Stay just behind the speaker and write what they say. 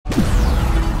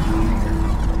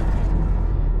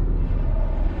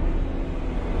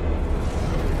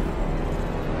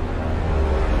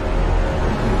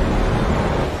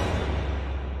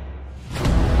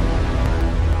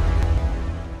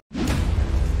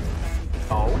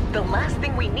The last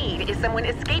thing we need is someone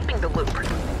escaping the loop.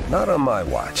 Not on my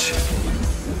watch.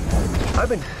 I've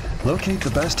been locate the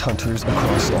best hunters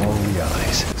across all the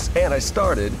eyes. And I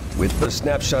started with the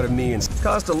snapshot of me and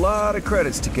cost a lot of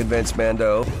credits to convince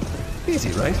Mando.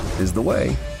 Easy, right? Is the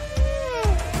way.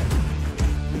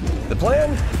 The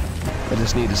plan? I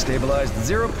just need to stabilize the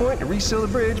 0 point and reseal the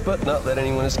bridge, but not let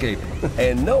anyone escape.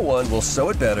 And no one will sew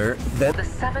it better than The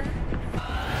 7?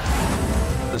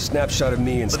 the snapshot of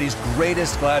me and these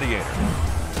greatest gladiator.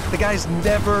 The guy's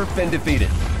never been defeated.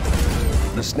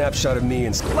 The snapshot of me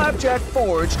and Slapjack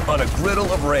forged on a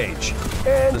griddle of rage.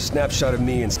 And the snapshot of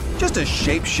me and just a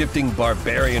shape-shifting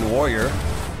barbarian warrior.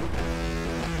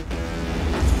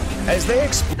 As they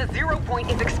The 0 point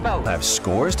is exposed. have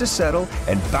scores to settle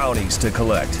and bounties to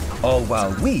collect, all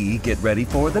while we get ready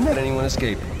for the net anyone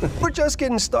escape. We're just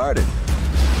getting started.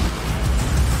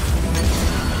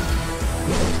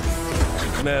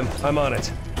 Ma'am, I'm on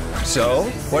it. So,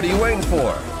 what are you waiting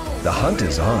for? The hunt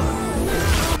is on.